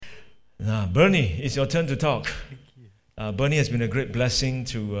Bernie, it's your turn to talk. Bernie has been a great blessing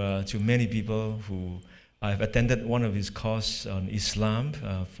to many people who I've attended one of his courses on Islam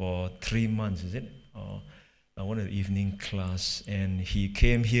for 3 months, is it? Or one of the evening class, and he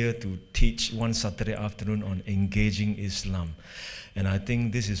came here to teach one Saturday afternoon on engaging Islam. And I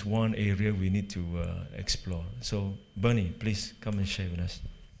think this is one area we need to explore. So, Bernie, please come and share with us.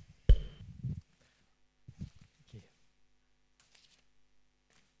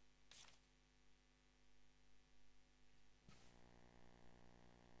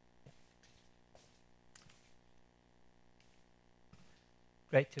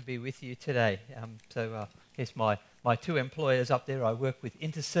 Great to be with you today. Here's my two employers up there. I work with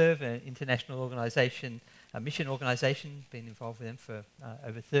Interserve, an international organisation, a mission organisation. Been involved with them for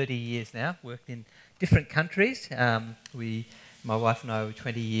over 30 years now. Worked in different countries. My wife and I were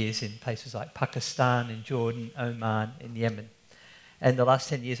 20 years in places like Pakistan, in Jordan, Oman, in Yemen. And the last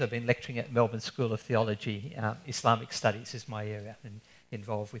 10 years I've been lecturing at Melbourne School of Theology. Islamic studies is my area, and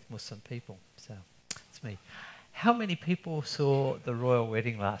involved with Muslim people. So it's me. How many people saw the royal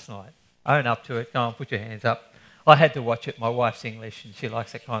wedding last night? Own up to it. Go on, put your hands up. I had to watch it. My wife's English and she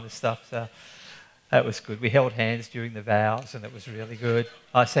likes that kind of stuff, so that was good. We held hands during the vows and it was really good.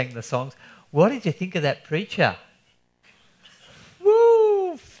 I sang the songs. What did you think of that preacher?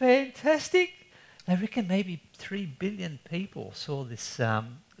 Woo! Fantastic. I reckon maybe 3 billion people saw this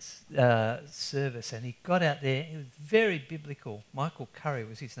service, and he got out there. He was very biblical. Michael Curry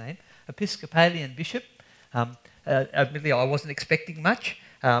was his name, Episcopalian bishop. Admittedly, I wasn't expecting much,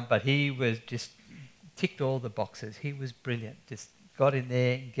 but he was just ticked all the boxes. He was brilliant. Just got in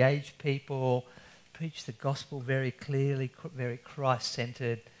there, engaged people, preached the gospel very clearly, very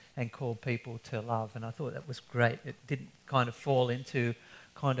Christ-centered, and called people to love. And I thought that was great. It didn't kind of fall into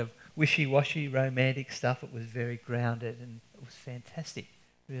kind of wishy-washy romantic stuff. It was very grounded, and it was fantastic.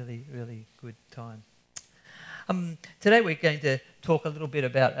 Really, really good time. Today we're going to talk a little bit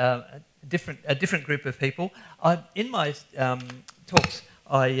about a different group of people. In my talks,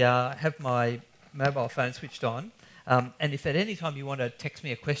 I have my mobile phone switched on, and if at any time you want to text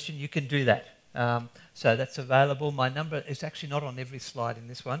me a question, you can do that. So that's available. My number is actually not on every slide in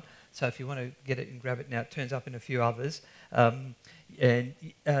this one, so if you want to get it and grab it now, it turns up in a few others.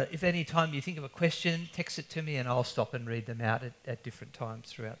 If any time you think of a question, text it to me and I'll stop and read them out at different times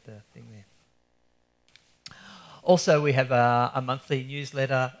throughout the thing there. Also, we have a monthly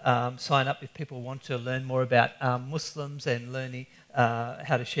newsletter. Sign up if people want to learn more about Muslims and learning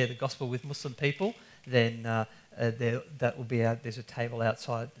how to share the gospel with Muslim people. Then that will be there's a table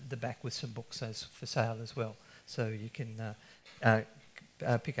outside the back with some books for sale as well, so you can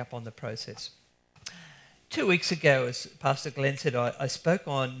pick up on the process. 2 weeks ago, as Pastor Glenn said, I spoke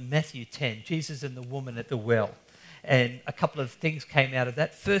on Matthew 10, Jesus and the woman at the well, and a couple of things came out of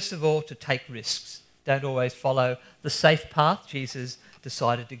that. First of all, to take risks. Don't always follow the safe path. Jesus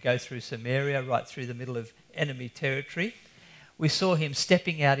decided to go through Samaria, right through the middle of enemy territory. We saw him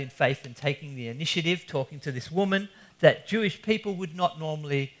stepping out in faith and taking the initiative, talking to this woman that Jewish people would not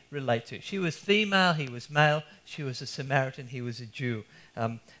normally relate to. She was female, he was male, she was a Samaritan, he was a Jew.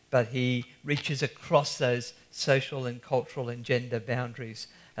 But he reaches across those social and cultural and gender boundaries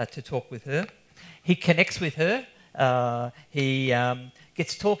to talk with her. He connects with her. He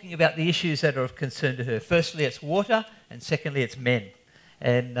gets talking about the issues that are of concern to her. Firstly, it's water, and secondly, it's men.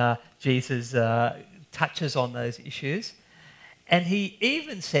 And Jesus touches on those issues. And he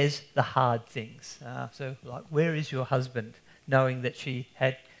even says the hard things. So, like, where is your husband? Knowing that she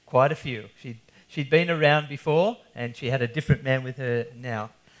had quite a few. She'd been around before, and she had a different man with her now.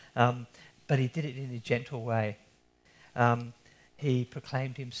 But he did it in a gentle way. He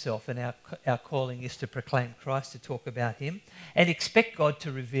proclaimed himself, and our calling is to proclaim Christ, to talk about him, and expect God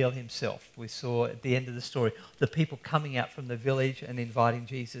to reveal himself. We saw at the end of the story the people coming out from the village and inviting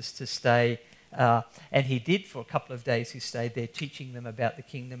Jesus to stay, and he did for a couple of days. He stayed there teaching them about the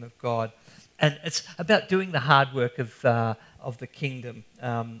kingdom of God. And it's about doing the hard work of the kingdom,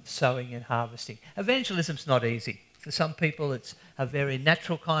 sowing and harvesting. Evangelism's not easy. For some people it's a very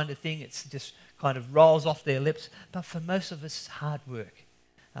natural kind of thing. It's just kind of rolls off their lips, but for most of us it's hard work.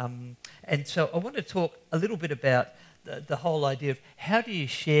 And so I want to talk a little bit about the whole idea of how do you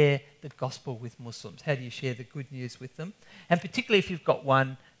share the gospel with Muslims? How do you share the good news with them? And particularly if you've got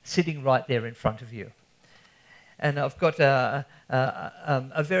one sitting right there in front of you. And I've got a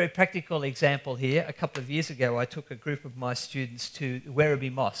very practical example here. A couple of years ago I took a group of my students to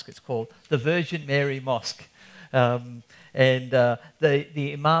Werribee Mosque. It's called the Virgin Mary Mosque. And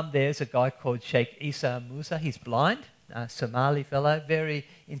the imam there is a guy called Sheikh Isa Musa. He's blind. Somali fellow, very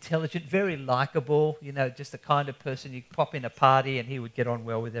intelligent, very likable, just the kind of person you pop in a party and he would get on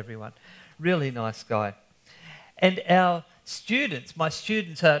well with everyone. Really nice guy. And my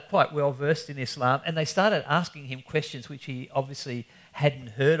students are quite well versed in Islam, and they started asking him questions which he obviously hadn't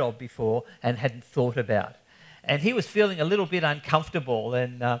heard of before and hadn't thought about. And he was feeling a little bit uncomfortable,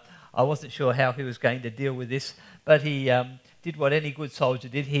 and I wasn't sure how he was going to deal with this, but he did what any good soldier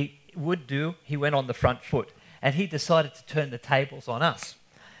did. He went on the front foot, and he decided to turn the tables on us.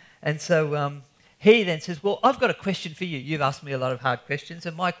 And so he then says, well, I've got a question for you. You've asked me a lot of hard questions,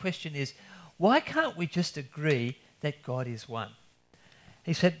 and my question is, why can't we just agree that God is one?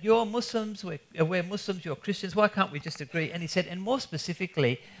 He said, you're Muslims, we're Muslims, you're Christians, why can't we just agree? And he said, and more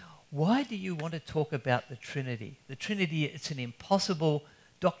specifically, why do you want to talk about the Trinity? The Trinity, it's an impossible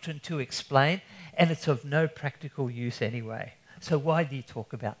doctrine to explain, and it's of no practical use anyway. So why do you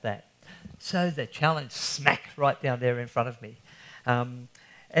talk about that? So the challenge smacked right down there in front of me.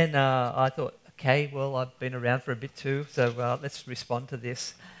 And I thought, okay, well, I've been around for a bit too, so let's respond to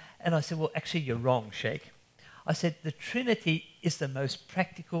this. And I said, well, actually, you're wrong, Sheikh. I said, the Trinity is the most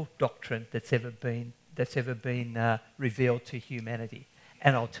practical doctrine that's ever been revealed to humanity.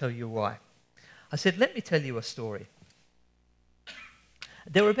 And I'll tell you why. I said, let me tell you a story.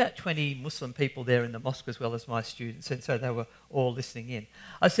 There were about 20 Muslim people there in the mosque as well as my students, and so they were all listening in.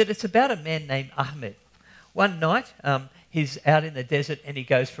 I said, it's about a man named Ahmed. One night, he's out in the desert and he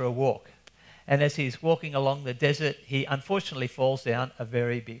goes for a walk. And as he's walking along the desert, he unfortunately falls down a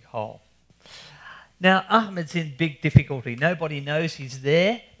very big hole. Now, Ahmed's in big difficulty. Nobody knows he's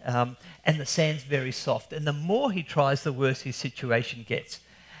there, and the sand's very soft. And the more he tries, the worse his situation gets.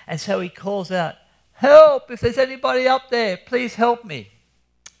 And so he calls out, help, if there's anybody up there, please help me.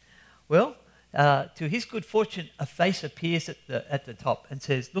 Well, to his good fortune, a face appears at the top and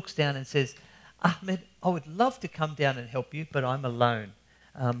looks down and says, Ahmed, I would love to come down and help you, but I'm alone.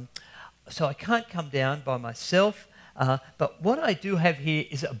 So I can't come down by myself, but what I do have here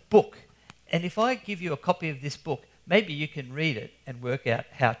is a book. And if I give you a copy of this book, maybe you can read it and work out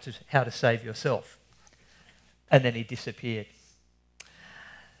how to save yourself. And then he disappeared.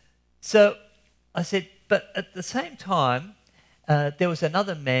 So I said, but at the same time, there was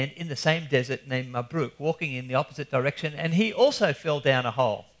another man in the same desert named Mabruk walking in the opposite direction, and he also fell down a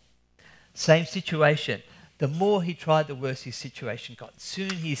hole. Same situation. The more he tried, the worse his situation got. Soon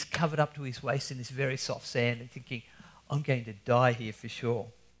he's covered up to his waist in this very soft sand and thinking, I'm going to die here for sure.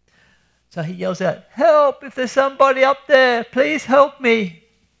 So he yells out, help, if there's somebody up there, please help me.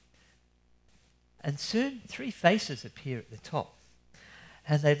 And soon 3 faces appear at the top.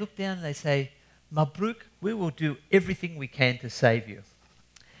 And they look down and they say, Mabruk, we will do everything we can to save you.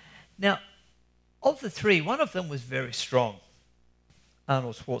 Now, of the 3, one of them was very strong.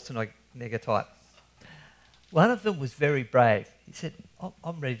 Arnold Schwarzenegger type. One of them was very brave. He said,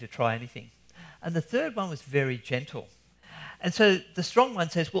 I'm ready to try anything. And the third one was very gentle. And so the strong one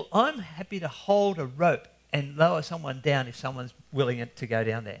says, well, I'm happy to hold a rope and lower someone down if someone's willing to go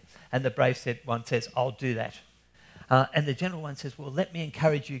down there. And the brave one says, I'll do that. And the gentle one says, well, let me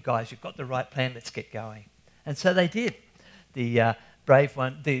encourage you guys. You've got the right plan. Let's get going. And so they did. The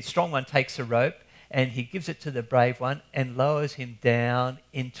strong one takes a rope and he gives it to the brave one and lowers him down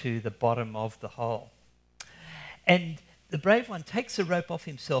into the bottom of the hole. And the brave one takes the rope off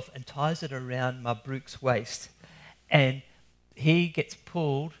himself and ties it around Mabruk's waist. And he gets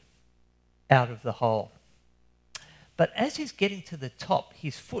pulled out of the hole. But as he's getting to the top,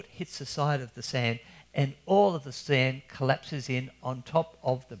 his foot hits the side of the sand and all of the sand collapses in on top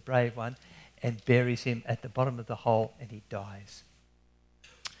of the brave one and buries him at the bottom of the hole and he dies.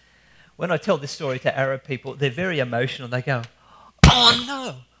 When I tell this story to Arab people, they're very emotional. They go, oh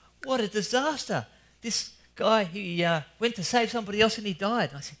no, what a disaster. This guy, he went to save somebody else and he died.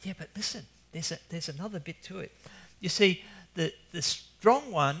 And I said, yeah, but listen, there's another bit to it. You see, the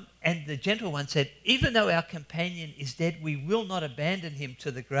strong one and the gentle one said, even though our companion is dead, we will not abandon him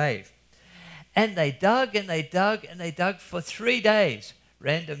to the grave. And they dug and they dug and they dug for 3 days.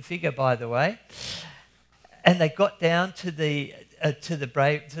 Random figure, by the way. And they got down to the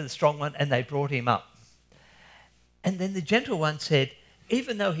strong one and they brought him up. And then the gentle one said,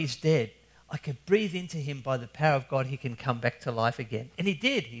 even though he's dead, I can breathe into him by the power of God, he can come back to life again. And he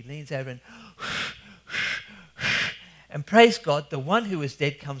did. He leans over and praise God, the one who was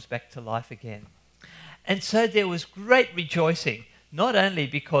dead comes back to life again. And so there was great rejoicing, not only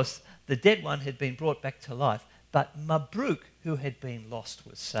because the dead one had been brought back to life, but Mabruk, who had been lost,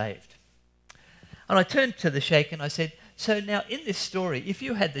 was saved. And I turned to the sheikh and I said, so now in this story, if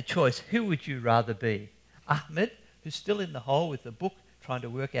you had the choice, who would you rather be? Ahmed, who's still in the hole with the book, trying to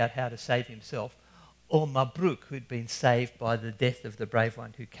work out how to save himself, or Mabruk, who'd been saved by the death of the brave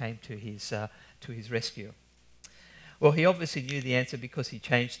one who came to his rescue? Well, he obviously knew the answer because he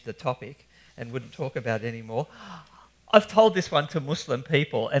changed the topic and wouldn't talk about it anymore. I've told this one to Muslim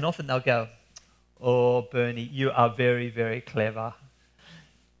people, and often they'll go, "Oh, Bernie, you are very, very clever."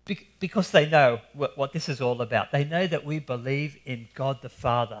 Because they know what this is all about. They know that we believe in God the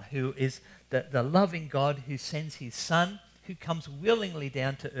Father, who is the loving God who sends his Son, who comes willingly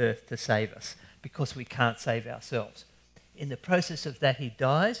down to earth to save us, because we can't save ourselves. In the process of that, he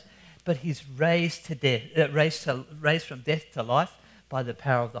dies, but he's raised from death to life by the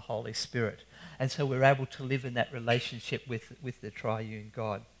power of the Holy Spirit. And so we're able to live in that relationship with the triune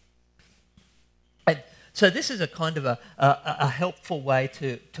God. And so this is a kind of a helpful way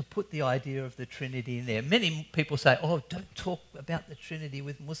to put the idea of the Trinity in there. Many people say, "Oh, don't talk about the Trinity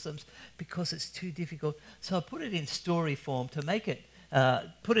with Muslims because it's too difficult." So I put it in story form to make it,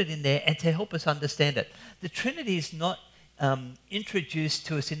 put it in there and to help us understand it. The Trinity is not introduced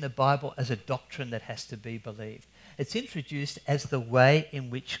to us in the Bible as a doctrine that has to be believed. It's introduced as the way in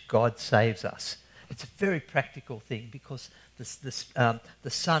which God saves us. It's a very practical thing because the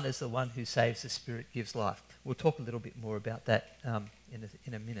Son is the one who saves, the Spirit gives life. We'll talk a little bit more about that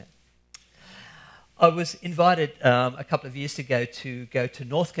in a minute. I was invited a couple of years ago to go to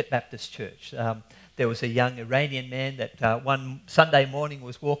Northcote Baptist Church. There was a young Iranian man that one Sunday morning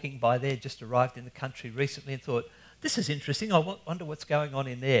was walking by there, just arrived in the country recently, and thought, "This is interesting, I wonder what's going on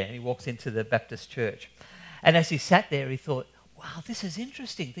in there." And he walks into the Baptist church. And as he sat there, he thought, "Wow, this is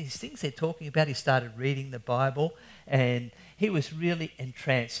interesting. These things they're talking about." He started reading the Bible and he was really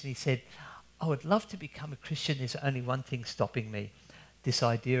entranced. And he said, "I would love to become a Christian. There's only one thing stopping me. This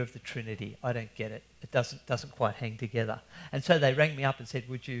idea of the Trinity. I don't get it. It doesn't quite hang together." And so they rang me up and said,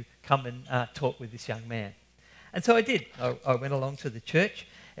 "Would you come and talk with this young man?" And so I did. I went along to the church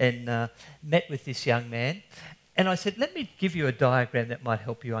and met with this young man. And I said, "Let me give you a diagram that might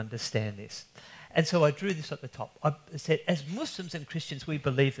help you understand this." And so I drew this at the top. I said, as Muslims and Christians, we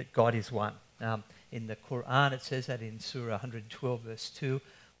believe that God is one. In the Quran, it says that in Surah 112, verse 2,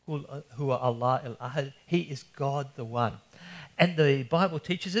 Huwa Allah al-Ahad, He is God the One. And the Bible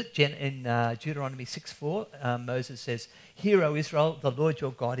teaches it in Deuteronomy 6:4. Moses says, "Hear, O Israel, the Lord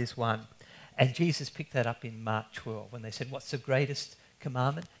your God is one." And Jesus picked that up in Mark 12 when they said, "What's the greatest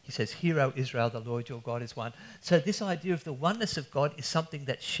commandment?" He says, "Hear, O Israel, the Lord your God is one." So this idea of the oneness of God is something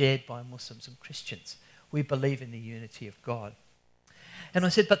that's shared by Muslims and Christians. We believe in the unity of God. And I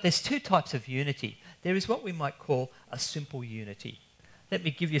said, but there's two types of unity. There is what we might call a simple unity. Let me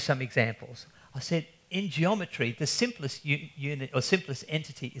give you some examples. I said, in geometry, the simplest unit or simplest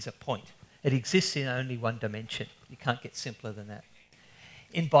entity is a point. It exists in only one dimension. You can't get simpler than that.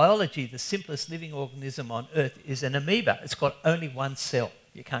 In biology, the simplest living organism on Earth is an amoeba. It's got only one cell.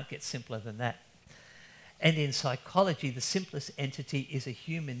 You can't get simpler than that. And in psychology, the simplest entity is a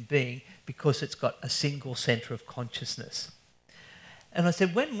human being because it's got a single center of consciousness. And I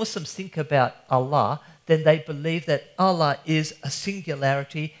said, when Muslims think about Allah, then they believe that Allah is a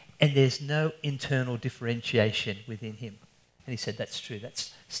singularity and there's no internal differentiation within him. And he said, that's true.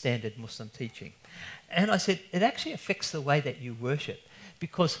 That's standard Muslim teaching. And I said, it actually affects the way that you worship.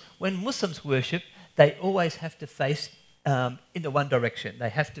 Because when Muslims worship, they always have to face in the one direction. They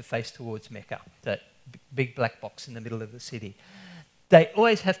have to face towards Mecca, that big black box in the middle of the city. They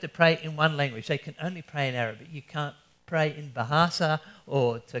always have to pray in one language. They can only pray in Arabic. You can't pray in Bahasa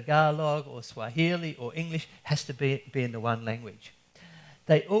or Tagalog or Swahili or English. It has to be in the one language.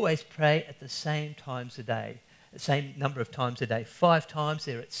 They always pray at the same times a day. The same number of times a day, 5 times.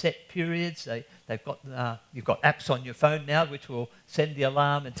 They're at set periods. You've got apps on your phone now which will send the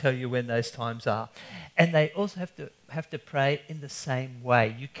alarm and tell you when those times are. And they also have to pray in the same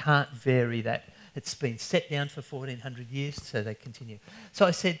way. You can't vary that. It's been set down for 1400 years, so they continue. So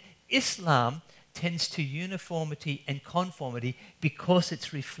I said, Islam tends to uniformity and conformity because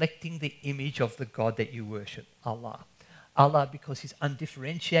it's reflecting the image of the God that you worship, Allah. Allah, because he's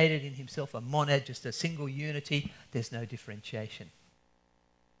undifferentiated in himself, a monad, just a single unity, there's no differentiation.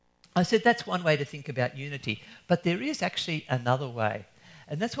 I said that's one way to think about unity, but there is actually another way,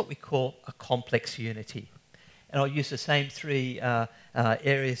 and that's what we call a complex unity. And I'll use the same 3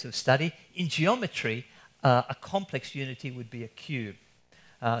 areas of study. In geometry, a complex unity would be a cube.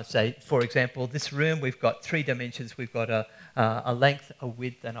 Say, for example, this room, we've got 3 dimensions. We've got a length, a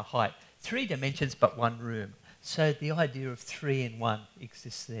width, and a height. 3 dimensions, but 1 room. So the idea of 3 in 1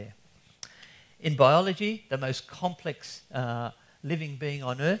 exists there. In biology, the most complex living being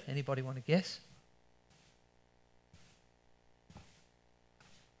on Earth, anybody want to guess?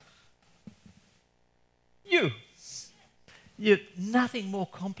 Nothing more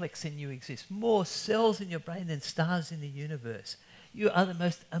complex than you exist. More cells in your brain than stars in the universe. You are the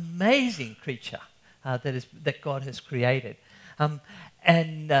most amazing creature that God has created. But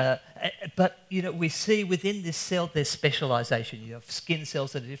we see within this cell there's specialization. You have skin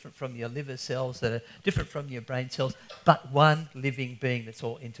cells that are different from your liver cells, that are different from your brain cells, but one living being that's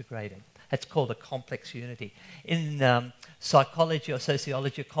all integrated. That's called a complex unity. In psychology or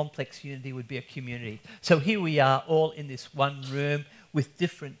sociology, a complex unity would be a community. So here we are all in this one room with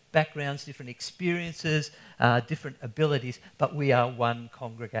different backgrounds, different experiences, different abilities, but we are one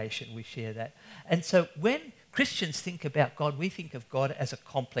congregation. We share that. And so when Christians think about God, we think of God as a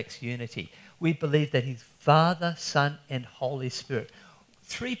complex unity. We believe that He's Father, Son, and Holy Spirit.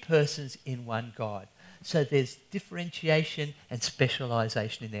 3 persons in one God. So there's differentiation and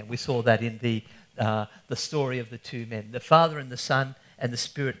specialization in there. We saw that in the story of the 2 men. The Father and the Son and the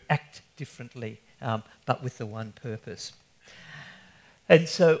Spirit act differently, but with the one purpose. And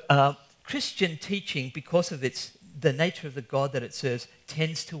so Christian teaching, because of the nature of the God that it serves,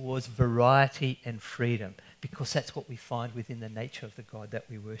 tends towards variety and freedom, because that's what we find within the nature of the God that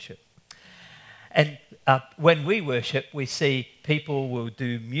we worship. And when we worship, we see people will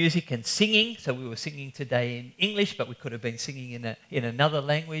do music and singing. So we were singing today in English, but we could have been singing in another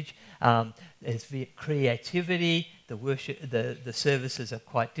language. There's creativity. The services are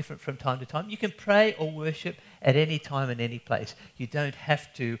quite different from time to time. You can pray or worship at any time and any place. You don't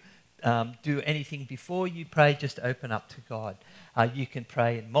have to do anything before you pray. Just open up to God. You can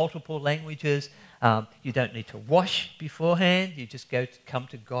pray in multiple languages. You don't need to wash beforehand. You just come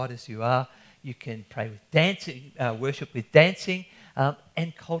to God as you are. You can pray with dancing, worship with dancing,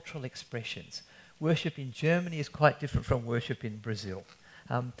 and cultural expressions. Worship in Germany is quite different from worship in Brazil.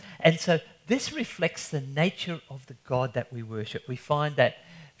 And so this reflects the nature of the God that we worship. We find that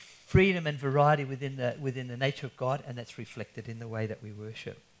freedom and variety within the nature of God, and that's reflected in the way that we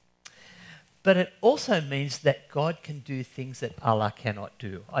worship. But it also means that God can do things that Allah cannot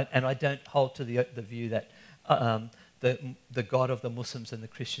do. I don't hold to the view that the God of the Muslims and the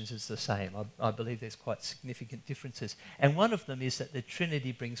Christians is the same. I believe there's quite significant differences. And one of them is that the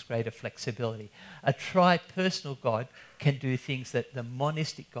Trinity brings greater flexibility. A tri-personal God can do things that the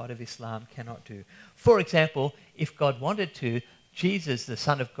monistic God of Islam cannot do. For example, if God wanted to, Jesus, the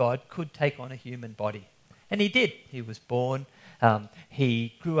Son of God, could take on a human body. And He did. He was born.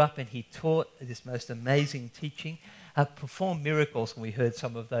 He grew up and He taught this most amazing teaching, performed miracles, and we heard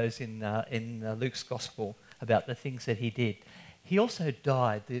some of those in Luke's Gospel about the things that He did. He also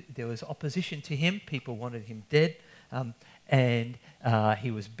died. There was opposition to Him. People wanted Him dead, and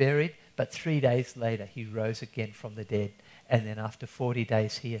He was buried. But 3 days later, He rose again from the dead, and then after 40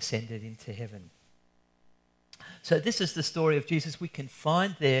 days, He ascended into heaven. So this is the story of Jesus. We can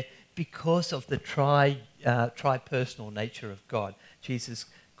find there, because of the tri-personal nature of God, Jesus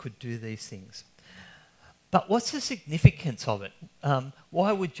could do these things. But what's the significance of it?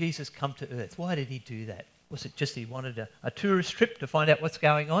 Why would Jesus come to earth? Why did He do that? Was it just He wanted a tourist trip to find out what's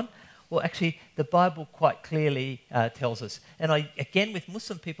going on? Well, actually, the Bible quite clearly tells us. And again, with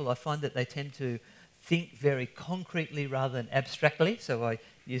Muslim people, I find that they tend to think very concretely rather than abstractly. So I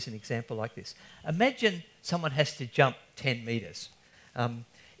use an example like this. Imagine someone has to jump 10 metres.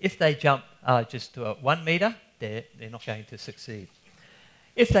 If they jump just to 1 metre, they're not going to succeed.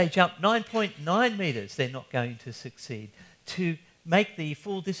 If they jump 9.9 metres, they're not going to succeed. To make the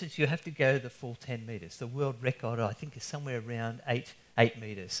full distance, you have to go the full 10 metres. The world record, I think, is somewhere around 8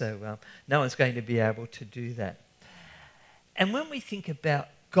 metres. So no one's going to be able to do that. And when we think about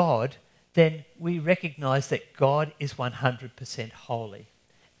God, then we recognise that God is 100% holy.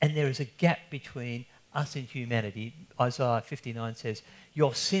 And there is a gap between us and humanity. Isaiah 59 says,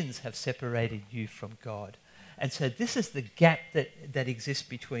 "Your sins have separated you from God." And so this is the gap that exists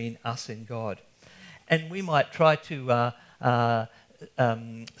between us and God. And we might try to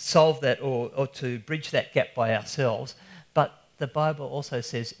solve that or to bridge that gap by ourselves. But the Bible also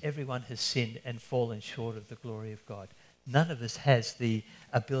says everyone has sinned and fallen short of the glory of God. None of us has the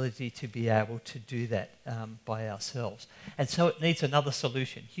ability to be able to do that by ourselves. And so it needs another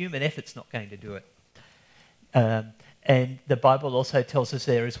solution. Human effort's not going to do it. And the Bible also tells us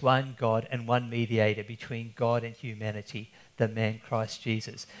there is one God and one mediator between God and humanity, the man Christ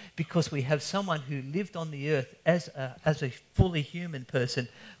Jesus. Because we have someone who lived on the earth as a fully human person,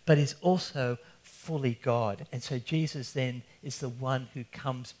 but is also fully God. And so Jesus then is the one who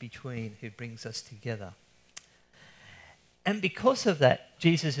comes between, who brings us together. And because of that,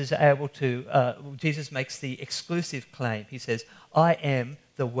 Jesus is able to, Jesus makes the exclusive claim. He says, "I am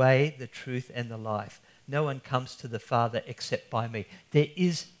the way, the truth, and the life. No one comes to the Father except by me." There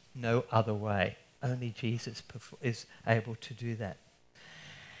is no other way. Only Jesus is able to do that.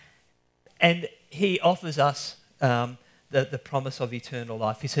 And he offers us the promise of eternal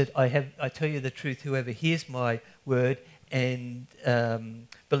life. He said, I tell you the truth, whoever hears my word and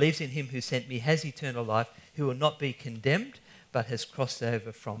believes in him who sent me has eternal life, who will not be condemned, but has crossed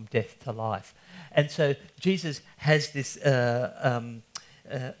over from death to life. And so Jesus has this, the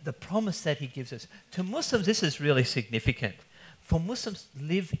promise that he gives us. To Muslims, this is really significant. For Muslims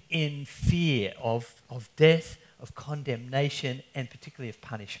live in fear of death, of condemnation, and particularly of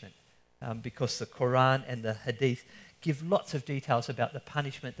punishment. Because the Quran and the Hadith give lots of details about the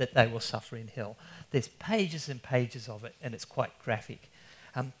punishment that they will suffer in hell. There's pages and pages of it, and it's quite graphic.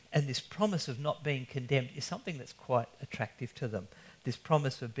 And this promise of not being condemned is something that's quite attractive to them. This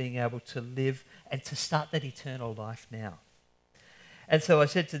promise of being able to live and to start that eternal life now. And so I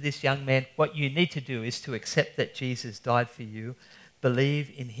said to this young man, what you need to do is to accept that Jesus died for you, believe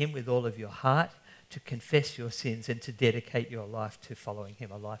in him with all of your heart, to confess your sins and to dedicate your life to following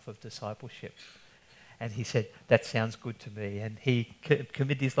him, a life of discipleship. And he said, that sounds good to me. And he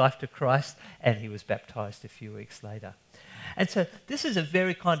committed his life to Christ and he was baptized a few weeks later. And so this is a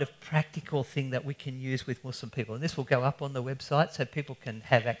very kind of practical thing that we can use with Muslim people. And this will go up on the website so people can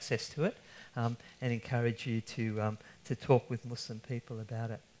have access to it and encourage you to talk with Muslim people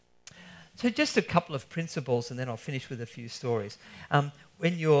about it. So just a couple of principles and then I'll finish with a few stories.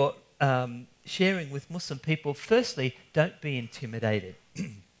 When you're sharing with Muslim people, firstly, don't be intimidated.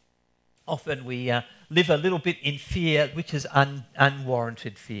 Often we live a little bit in fear, which is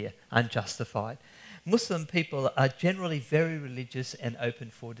unwarranted fear, unjustified. Muslim people are generally very religious and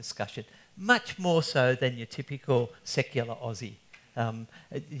open for discussion, much more so than your typical secular Aussie.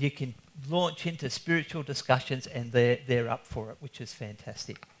 You can launch into spiritual discussions and they're up for it, which is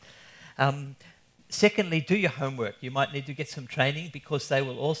fantastic. Secondly, do your homework. You might need to get some training because they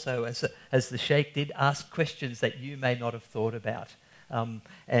will also, as the Sheikh did, ask questions that you may not have thought about. And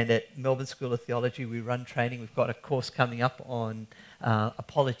at Melbourne School of Theology, we run training. We've got a course coming up on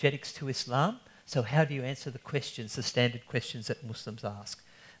apologetics to Islam. So how do you answer the questions, the standard questions that Muslims ask?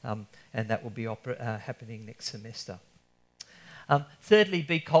 And that will be happening next semester. Thirdly,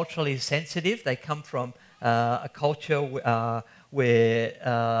 be culturally sensitive. They come from a culture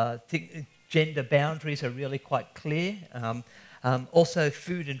where gender boundaries are really quite clear. Also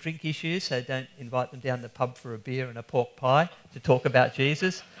food and drink issues, so don't invite them down the pub for a beer and a pork pie to talk about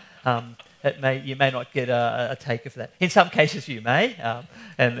Jesus. You may not get a taker for that. In some cases you may,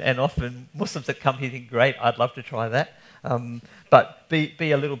 and often Muslims that come here think, great, I'd love to try that. But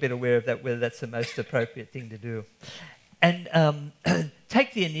be a little bit aware of that, whether that's the most appropriate thing to do. And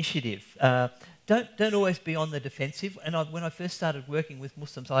take the initiative. Don't always be on the defensive. And when I first started working with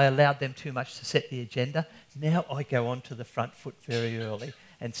Muslims, I allowed them too much to set the agenda. Now I go on to the front foot very early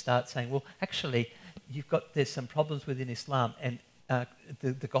and start saying, well, actually, there's some problems within Islam, and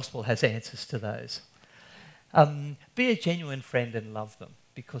the gospel has answers to those. Be a genuine friend and love them,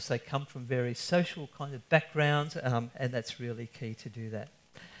 because they come from very social kind of backgrounds, and that's really key to do that.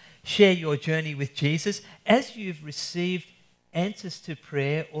 Share your journey with Jesus. As you've received answers to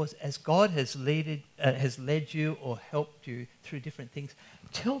prayer, or as God has led you or helped you through different things,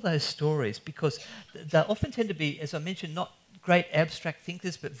 tell those stories, because they often tend to be, as I mentioned, not great abstract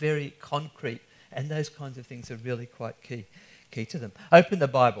thinkers, but very concrete, and those kinds of things are really quite key to them. Open the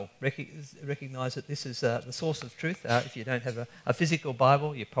Bible. Recognize that this is the source of truth. If you don't have a physical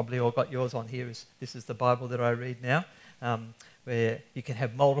Bible, you've probably all got yours on here. This is the Bible that I read now, where you can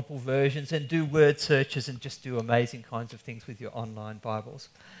have multiple versions and do word searches and just do amazing kinds of things with your online Bibles.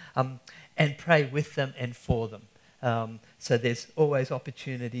 And pray with them and for them. So there's always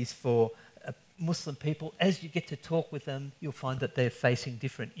opportunities for Muslim people. As you get to talk with them, you'll find that they're facing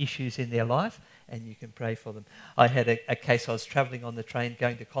different issues in their life, and you can pray for them. I had a case. I was travelling on the train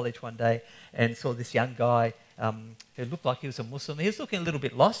going to college one day and saw this young guy who looked like he was a Muslim. He was looking a little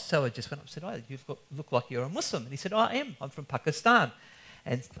bit lost, so I just went up and said, "Oh, you look like you're a Muslim." And he said, "Oh, I am. I'm from Pakistan."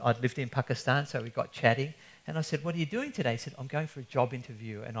 And I'd lived in Pakistan, so we got chatting. And I said, "What are you doing today?" He said, "I'm going for a job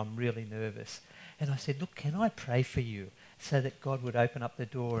interview and I'm really nervous." And I said, "Look, can I pray for you so that God would open up the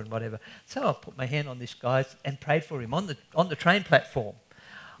door and whatever?" So I put my hand on this guy and prayed for him on the train platform.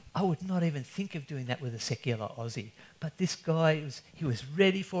 I would not even think of doing that with a secular Aussie. But this guy, he was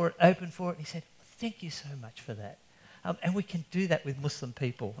ready for it, open for it. And he said, "Thank you so much for that." And we can do that with Muslim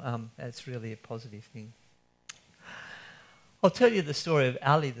people. It's really a positive thing. I'll tell you the story of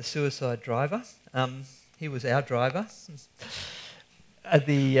Ali, the suicide driver. He was our driver.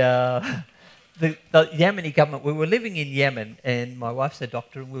 The Yemeni government, we were living in Yemen, and my wife's a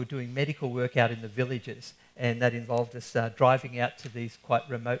doctor, and we were doing medical work out in the villages. and that involved us driving out to these quite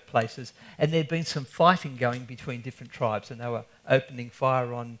remote places. And there'd been some fighting going between different tribes, and they were opening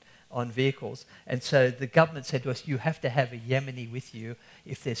fire on vehicles. And so the government said to us, you have to have a Yemeni with you.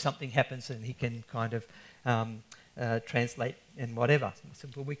 If there's something happens, and he can kind of translate and whatever. I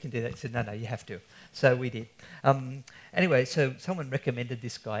said, well, we can do that. He said, no, you have to. So we did. Anyway, so someone recommended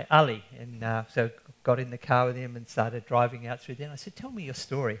this guy, Ali, and so got in the car with him and started driving out through there. And I said, tell me your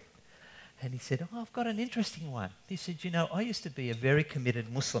story. And he said, I've got an interesting one. He said, I used to be a very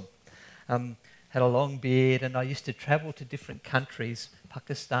committed Muslim. Had a long beard, and I used to travel to different countries,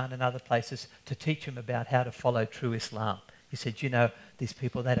 Pakistan and other places, to teach them about how to follow true Islam. He said, these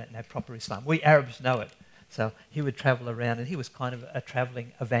people, they don't know proper Islam. We Arabs know it. So he would travel around, and he was kind of a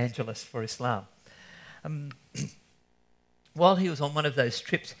travelling evangelist for Islam. While he was on one of those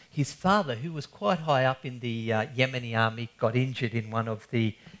trips, his father, who was quite high up in the Yemeni army, got injured in one of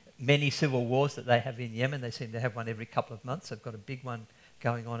the many civil wars that they have in Yemen. They seem to have one every couple of months. They've got a big one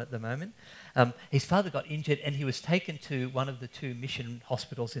going on at the moment. His father got injured, and he was taken to one of the 2 mission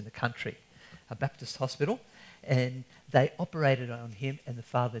hospitals in the country, a Baptist hospital, and they operated on him, and the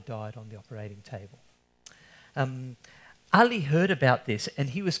father died on the operating table. Ali heard about this,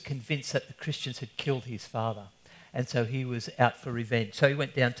 and he was convinced that the Christians had killed his father, and so he was out for revenge. So he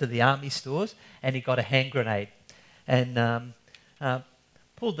went down to the army stores, and he got a hand grenade, and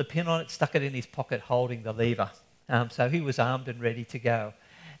pulled the pin on it, stuck it in his pocket holding the lever. So he was armed and ready to go.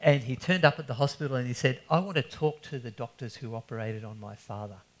 And he turned up at the hospital and he said, I want to talk to the doctors who operated on my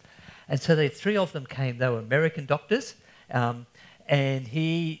father. And so the 3 of them came. They were American doctors. And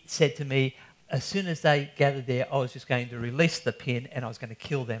he said to me, as soon as they gathered there, I was just going to release the pin and I was going to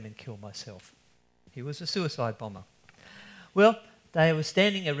kill them and kill myself. He was a suicide bomber. Well, they were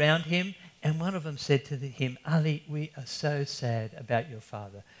standing around him, and one of them said to him, Ali, we are so sad about your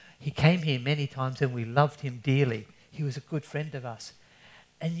father. He came here many times and we loved him dearly. He was a good friend of us.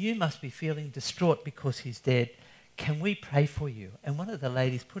 And you must be feeling distraught because he's dead. Can we pray for you? And one of the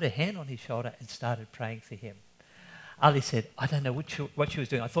ladies put a hand on his shoulder and started praying for him. Ali said, I don't know what she was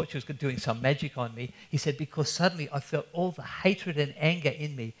doing. I thought she was doing some magic on me. He said, because suddenly I felt all the hatred and anger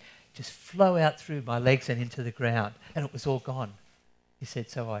in me just flow out through my legs and into the ground, and it was all gone. He said,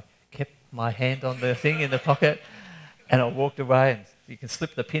 so I kept my hand on the thing in the pocket, and I walked away, and you can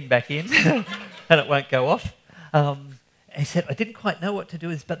slip the pin back in, and it won't go off. He said, I didn't quite know what to do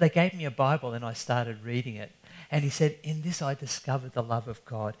with this, but they gave me a Bible, and I started reading it. And he said, in this I discovered the love of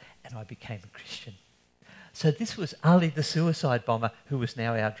God, and I became a Christian. So this was Ali, the suicide bomber, who was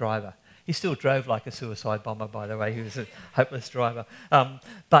now our driver. He still drove like a suicide bomber, by the way. He was a hopeless driver.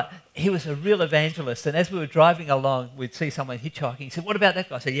 But he was a real evangelist. And as we were driving along, we'd see someone hitchhiking. He said, what about that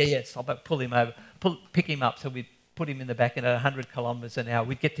guy? I said, yeah, stop it, pull him over, pick him up. So we'd put him in the back, and at 100 kilometres an hour,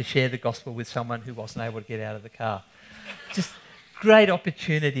 we'd get to share the gospel with someone who wasn't able to get out of the car. Just great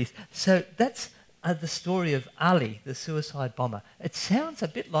opportunities. So that's the story of Ali, the suicide bomber. It sounds a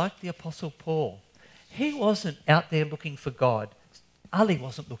bit like the Apostle Paul. He wasn't out there looking for God. Ali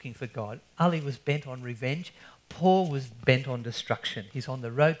wasn't looking for God. Ali was bent on revenge. Paul was bent on destruction. He's on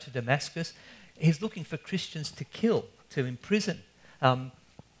the road to Damascus. He's looking for Christians to kill, to imprison.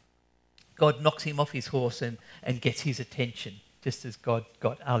 God knocks him off his horse and gets his attention, just as God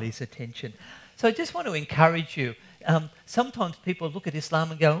got Ali's attention. So I just want to encourage you. Sometimes people look at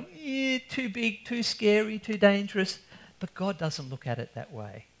Islam and go, too big, too scary, too dangerous. But God doesn't look at it that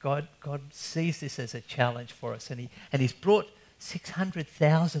way. God sees this as a challenge for us. And He's brought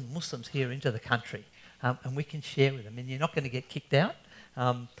 600,000 Muslims here into the country. And we can share with them. And you're not going to get kicked out.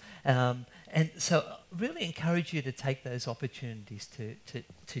 And so I really encourage you to take those opportunities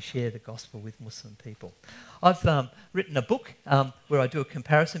to share the gospel with Muslim people. I've written a book where I do a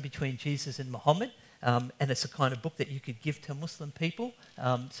comparison between Jesus and Muhammad. And it's a kind of book that you could give to Muslim people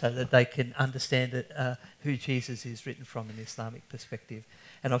so that they can understand who Jesus is, written from an Islamic perspective.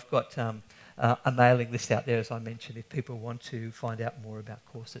 And I've got a mailing list out there, as I mentioned, if people want to find out more about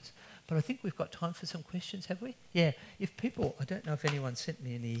courses. But I think we've got time for some questions, have we? Yeah. If people, I don't know if anyone sent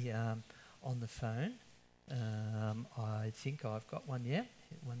me any on the phone. I think I've got one, yeah.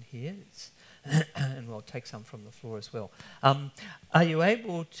 One here. And we'll take some from the floor as well. Are you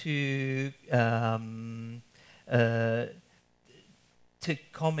able to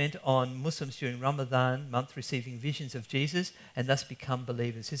comment on Muslims during Ramadan month receiving visions of Jesus and thus become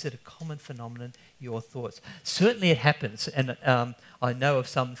believers? Is it a common phenomenon? Your thoughts? Certainly it happens. And I know of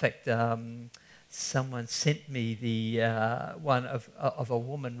some, in fact, someone sent me the one of a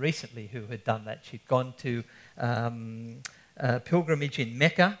woman recently who had done that. She'd gone to pilgrimage in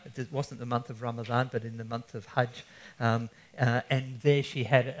Mecca. It wasn't the month of Ramadan, but in the month of Hajj. And there she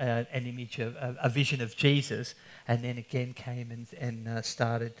had an image of a vision of Jesus, and then again came and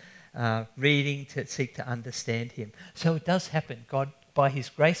started reading to seek to understand him. So it does happen. God, by his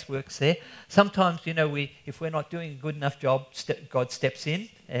grace, works there. Sometimes, if we're not doing a good enough job, God steps in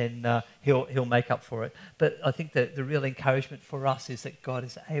and he'll make up for it. But I think that the real encouragement for us is that God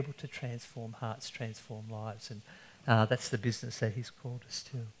is able to transform hearts, transform lives, and that's the business that he's called us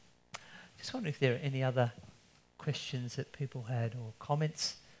to. Just wondering if there are any other questions that people had or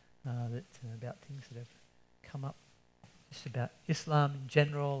comments about things that have come up, just about Islam in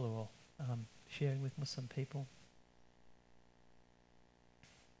general or sharing with Muslim people.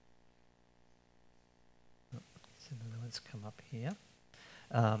 So another one's come up here.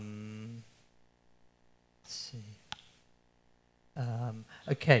 Let's see.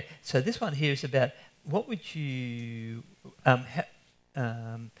 Okay, so this one here is about what would you,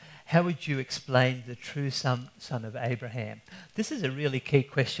 how would you explain the true son of Abraham? This is a really key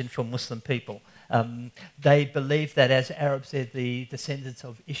question for Muslim people. They believe that as Arabs they're the descendants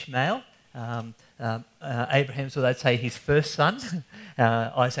of Ishmael. Abraham's, well, they'd say his first son.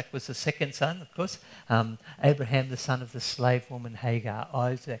 Isaac was the second son, of course. Abraham, the son of the slave woman Hagar.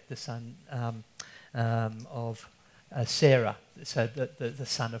 Isaac, the son of Sarah, so the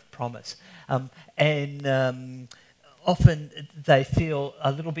son of promise. Often they feel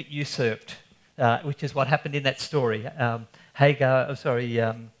a little bit usurped, which is what happened in that story.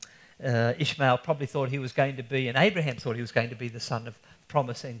 Ishmael probably thought he was going to be, and Abraham thought he was going to be the son of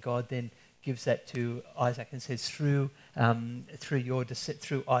promise, and God then gives that to Isaac and says, through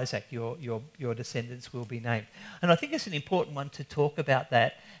Isaac, your descendants will be named. And I think it's an important one to talk about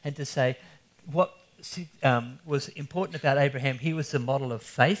that and to say what was important about Abraham. He was the model of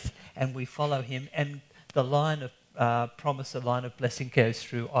faith, and we follow him. And the line of promise, the line of blessing goes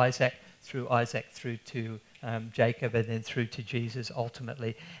through Isaac through to Jacob, and then through to Jesus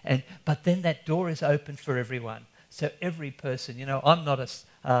ultimately. But then that door is open for everyone. So every person, I'm not a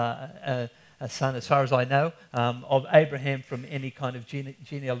son, as far as I know, of Abraham from any kind of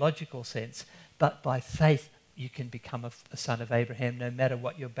genealogical sense, but by faith you can become a son of Abraham no matter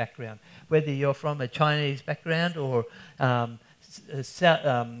what your background. Whether you're from a Chinese background or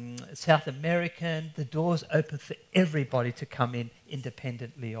South American, the door's open for everybody to come in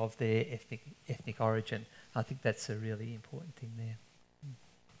independently of their ethnic origin. I think that's a really important thing there.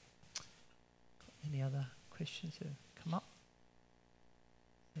 Any other questions that have come up?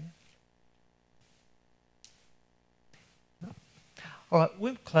 Yeah. No? All right,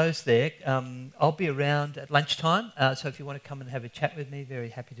 we'll close there. I'll be around at lunchtime, so if you want to come and have a chat with me, very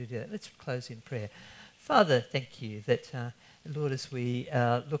happy to do that. Let's close in prayer. Father, thank you that, Lord, as we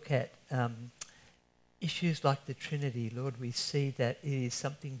look at issues like the Trinity, Lord, we see that it is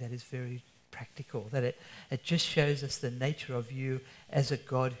something that is very practical, that it just shows us the nature of you as a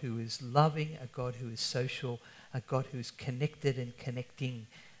God who is loving, a God who is social, a God who is connected and connecting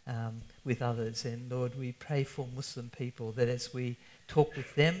with others. And Lord, we pray for Muslim people that as we talk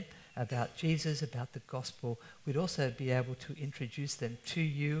with them about Jesus, about the gospel, we'd also be able to introduce them to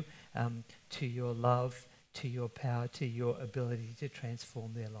you, to your love, to your power, to your ability to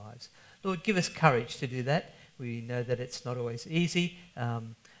transform their lives. Lord, give us courage to do that. We know that it's not always easy.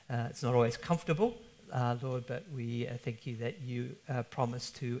 It's not always comfortable, Lord, but we thank you that you promise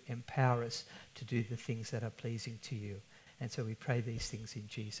to empower us to do the things that are pleasing to you. And so we pray these things in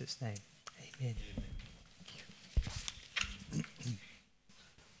Jesus' name. Amen.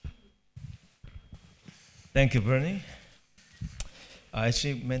 Thank you, Bernie. I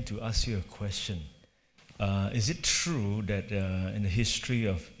actually meant to ask you a question. Is it true that in the history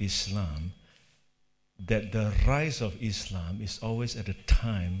of Islam, that the rise of Islam is always at a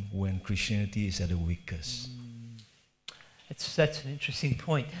time when Christianity is at the weakest? That's an interesting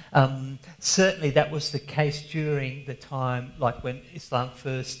point. Certainly that was the case during the time, like when Islam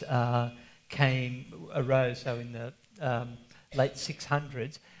first arose, so in the late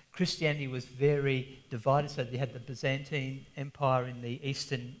 600s, Christianity was very divided. So you had the Byzantine Empire in the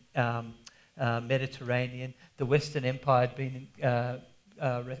eastern Mediterranean. The Western Empire had been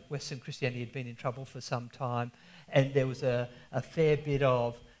Western Christianity had been in trouble for some time, and there was a fair bit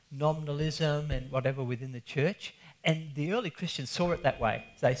of nominalism and whatever within the church. And the early Christians saw it that way.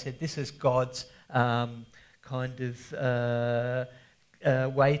 They said, this is God's kind of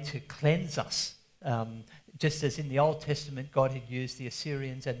way to cleanse us. Just as in the Old Testament, God had used the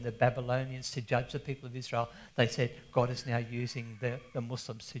Assyrians and the Babylonians to judge the people of Israel, they said, God is now using the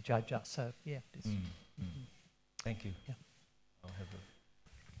Muslims to judge us. So, yeah. Thank you. Yeah.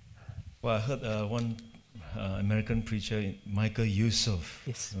 Well, I heard one American preacher Michael Youssef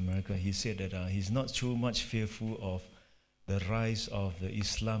Yes. from America. He said that he's not too much fearful of the rise of the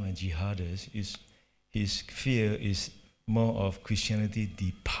Islam and jihadists. His fear is more of Christianity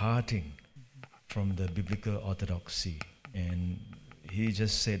departing from the biblical orthodoxy. And he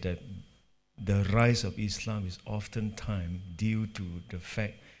just said that the rise of Islam is oftentimes due to the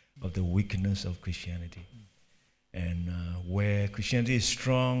fact of the weakness of Christianity. And where Christianity is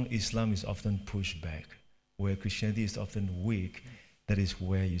strong, Islam is often pushed back. Where Christianity is often weak, that is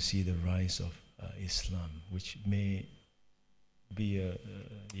where you see the rise of Islam, which may be a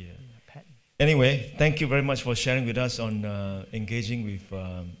pattern. Anyway, thank you very much for sharing with us on engaging with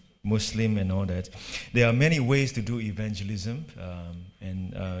Muslim and all that. There are many ways to do evangelism,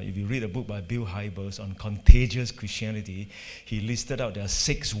 and if you read a book by Bill Hybels on contagious Christianity, he listed out there are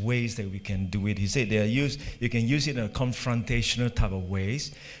 6 ways that we can do it. He said you can use it in a confrontational type of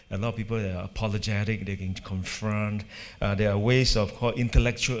ways. A lot of people are apologetic, they can confront. There are ways of called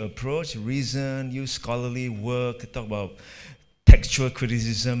intellectual approach, reason, use scholarly work to talk about textual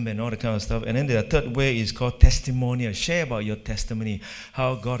criticism and all that kind of stuff. And then the third way is called testimonial. Share about your testimony,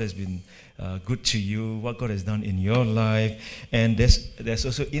 how God has been good to you, what God has done in your life. And there's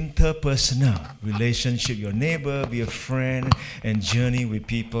also interpersonal relationship, your neighbor, be a friend, and journey with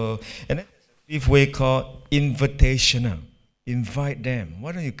people. And then there's a fifth way called invitational. Invite them.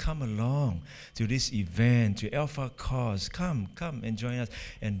 Why don't you come along to this event, to Alpha Cause? Come and join us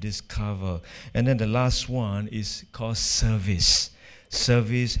and discover. And then the last one is called service.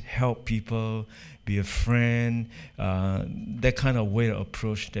 Service, help people, be a friend, that kind of way of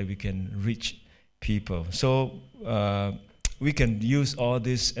approach that we can reach people. So we can use all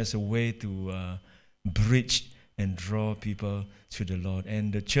this as a way to bridge and draw people to the Lord.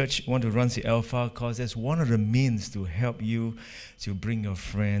 And the church want to run the Alpha Cause. That's one of the means to help you to bring your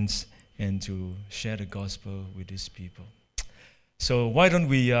friends and to share the gospel with these people. So why don't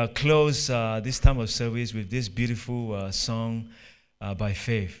we close this time of service with this beautiful song by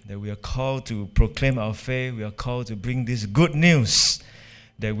Faith, that we are called to proclaim our faith. We are called to bring this good news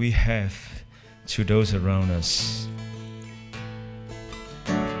that we have to those around us.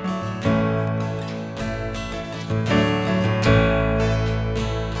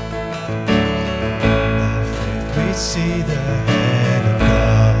 See the hand of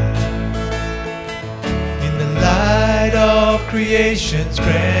God in the light of creation's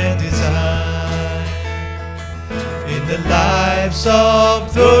grand design, in the lives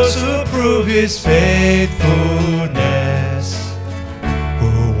of those who prove His faithfulness,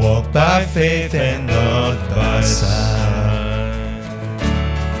 who walk by faith and not by sight.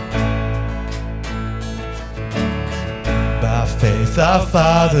 By faith our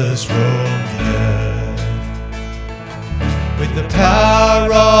fathers roamed the earth, with the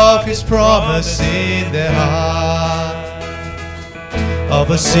power of His promise in their heart, of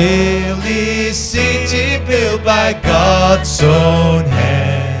a silly city built by God's own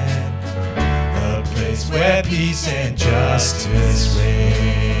hand, a place where peace and justice reign.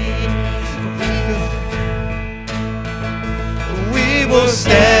 We will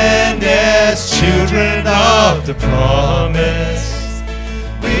stand as children of the promise.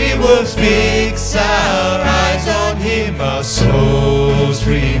 We will fix our eyes on Him, our souls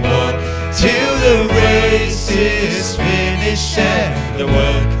reward, till the race is finished and the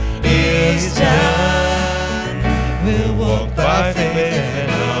work is done. We'll walk by faith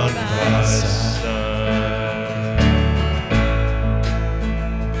and not by sight.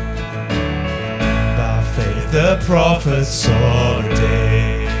 By faith the prophets saw a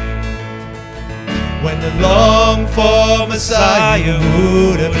day when the longed-for Messiah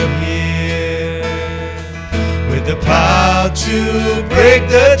would appear, with the power to break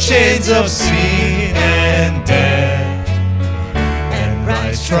the chains of sin and death, and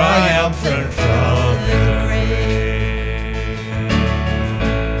rise triumphant from the grave.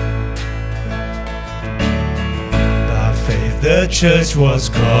 By faith the church was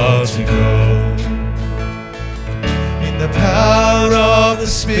called to grow in the power of the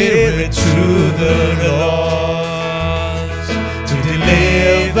Spirit to the lost, to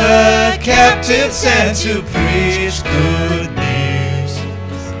deliver captives and to preach good news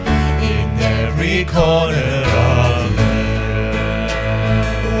in every corner of the earth.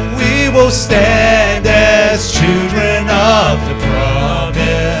 We will stand as children of the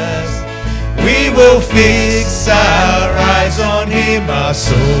promise. We will fix our eyes on Him, our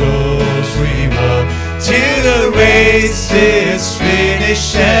souls reward, till the race is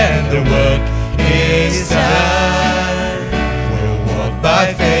finished and the work is done. We'll walk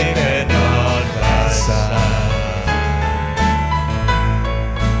by faith and not by sight.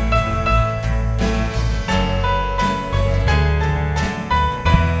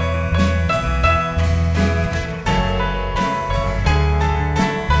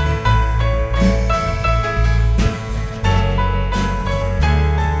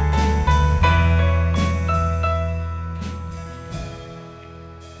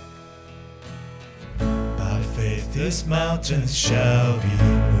 those mountains shall be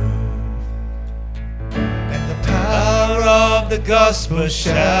moved, and the power of the gospel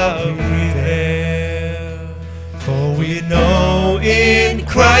shall prevail. For we know in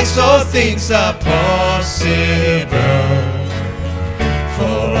Christ all things are possible,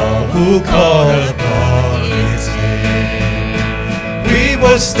 for all who call upon His name. We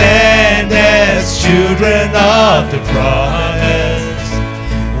will stand as children of the promise.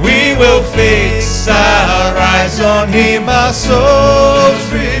 We will fix our eyes on Him, our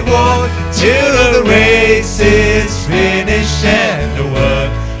soul's reward, till the race is finished and the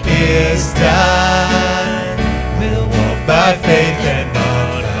work is done. We'll walk by faith and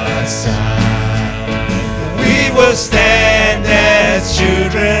not by sight. We will stand as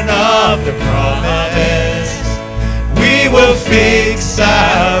children of the promise. We will fix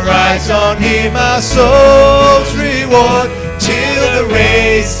our eyes on Him, our soul's reward, till the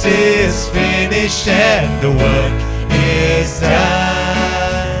race is finished and the work is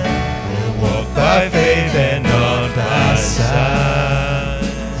done. We'll walk by faith and not by sight.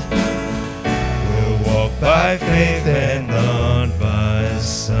 We'll walk by faith and not by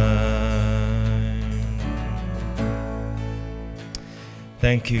sight.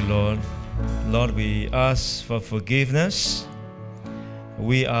 Thank you, Lord. Lord, we ask for forgiveness.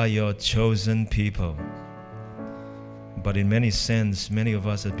 We are your chosen people. But in many sense, many of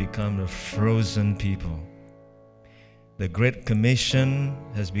us have become the frozen people. The Great Commission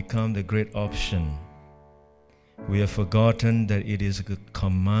has become the great option. We have forgotten that it is a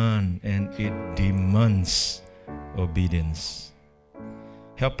command and it demands obedience.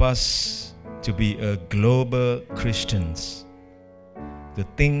 Help us to be a global Christians, to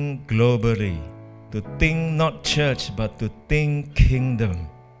think globally, to think not church, but to think kingdom.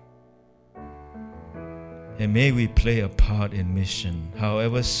 And may we play a part in mission,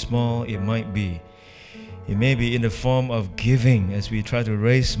 however small it might be. It may be in the form of giving as we try to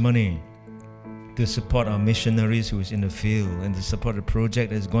raise money to support our missionaries who is in the field and to support a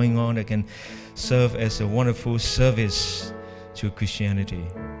project that's going on that can serve as a wonderful service to Christianity.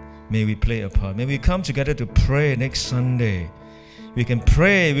 May we play a part. May we come together to pray next Sunday. We can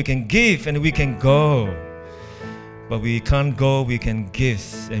pray, we can give, and we can go. But we can't go, we can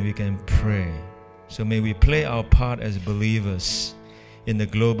give, and we can pray. So may we play our part as believers in the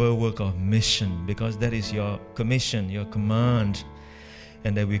global work of mission, because that is your commission, your command,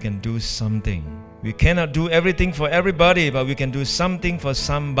 and that we can do something. We cannot do everything for everybody, but we can do something for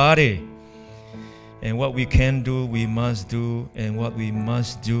somebody. And what we can do, we must do, and what we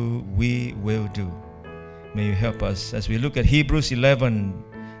must do, we will do. May you help us as we look at Hebrews 11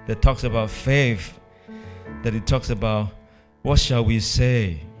 that talks about faith, that it talks about what shall we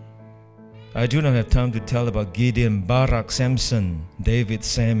say. I do not have time to tell about Gideon, Barak, Samson, David,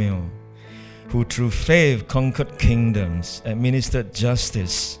 Samuel, who through faith conquered kingdoms, administered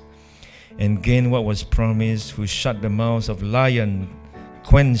justice, and gained what was promised, who shut the mouths of lions,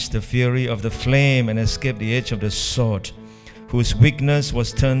 quenched the fury of the flame, and escaped the edge of the sword, whose weakness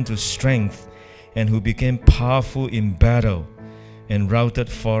was turned to strength, and who became powerful in battle and routed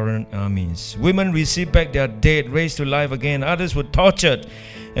foreign armies. Women received back their dead, raised to life again. Others were tortured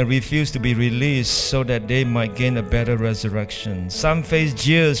and refused to be released so that they might gain a better resurrection. Some faced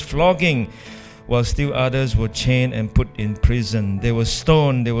jeers, flogging, while still others were chained and put in prison. They were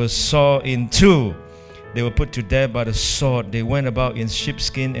stoned, they were sawed in two. They were put to death by the sword. They went about in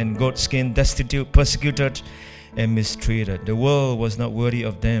sheepskin and goatskin, destitute, persecuted, and mistreated. The world was not worthy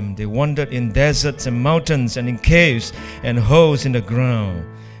of them. They wandered in deserts and mountains and in caves and holes in the ground.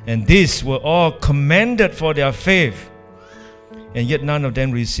 And these were all commended for their faith. And yet none of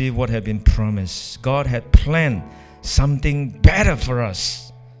them received what had been promised. God had planned something better for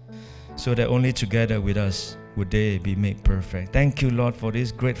us, so that only together with us would they be made perfect. Thank you, Lord, for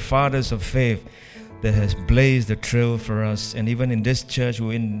these great fathers of faith that has blazed the trail for us. And even in this church,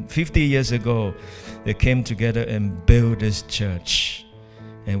 who in 50 years ago, they came together and built this church.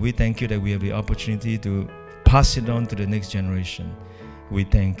 And we thank you that we have the opportunity to pass it on to the next generation. We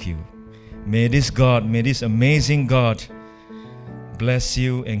thank you. May this God, may this amazing God bless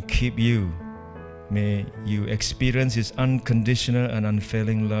you and keep you. May you experience His unconditional and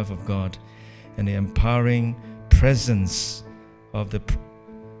unfailing love of God and the empowering presence of the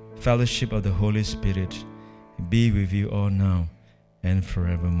fellowship of the Holy Spirit be with you all now and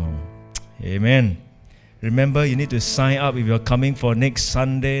forevermore. Amen. Remember, you need to sign up if you're coming for next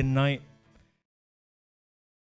Sunday night